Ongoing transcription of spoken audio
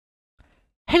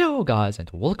Hello guys and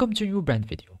welcome to a new brand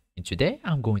video. And today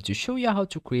I'm going to show you how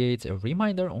to create a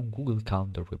reminder on Google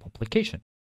Calendar web application.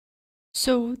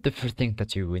 So the first thing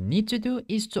that you will need to do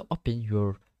is to open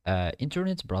your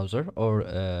internet browser or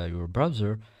your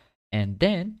browser, and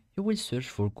then you will search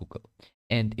for Google.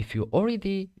 And if you're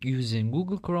already using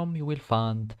Google Chrome, you will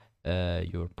find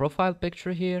your profile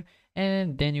picture here,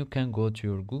 and then you can go to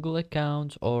your Google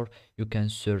account, or you can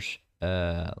search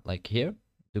like here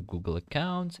the Google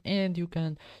account, and you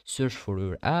can search for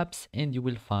your apps and you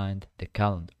will find the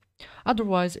calendar.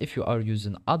 Otherwise, if you are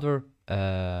using other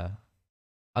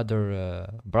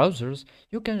browsers,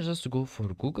 you can just go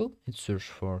for Google and search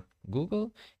for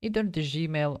Google, either the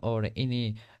Gmail or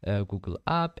any Google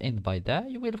app, and by that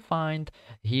you will find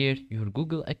here your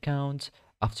Google account.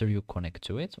 After you connect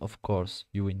to it, of course,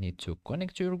 you will need to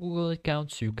connect to your Google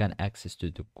account so you can access to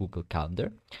the Google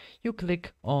Calendar. You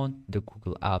click on the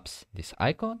Google Apps, this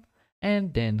icon,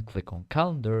 and then click on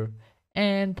Calendar,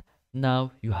 and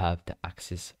now you have the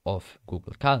access of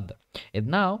Google Calendar. And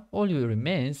now all you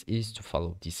remains is to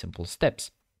follow these simple steps.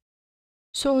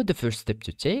 So the first step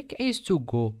to take is to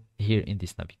go here in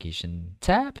this navigation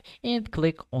tab and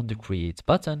click on the create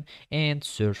button and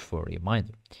search for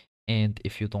reminder. And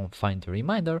if you don't find the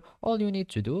reminder, all you need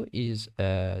to do is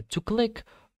to click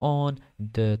on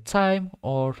the time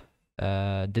or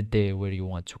the day where you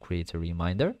want to create a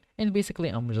reminder. And basically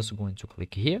I'm just going to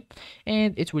click here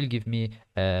and it will give me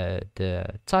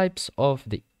the types of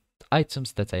the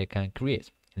items that I can create.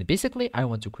 And basically I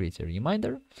want to create a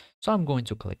reminder, so I'm going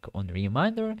to click on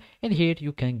reminder, and here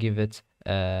you can give it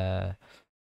the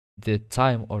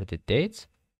time or the date,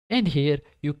 and here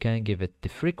you can give it the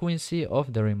frequency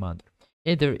of the reminder.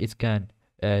 Either it can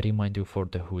remind you for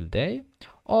the whole day,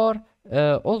 or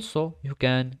also you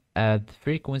can add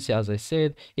frequency. As I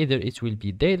said, either it will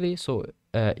be daily, so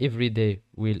every day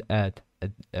we'll add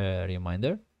a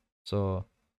reminder. So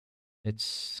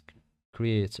it's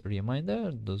create a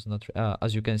reminder, does not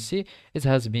as you can see, it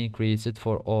has been created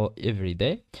for every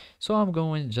day. So I'm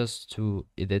going just to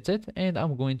edit it and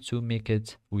I'm going to make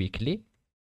it weekly,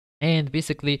 and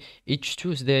basically each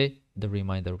Tuesday the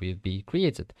reminder will be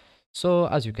created. So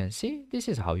as you can see, this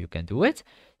is how you can do it.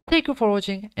 Thank you for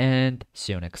watching and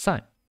see you next time.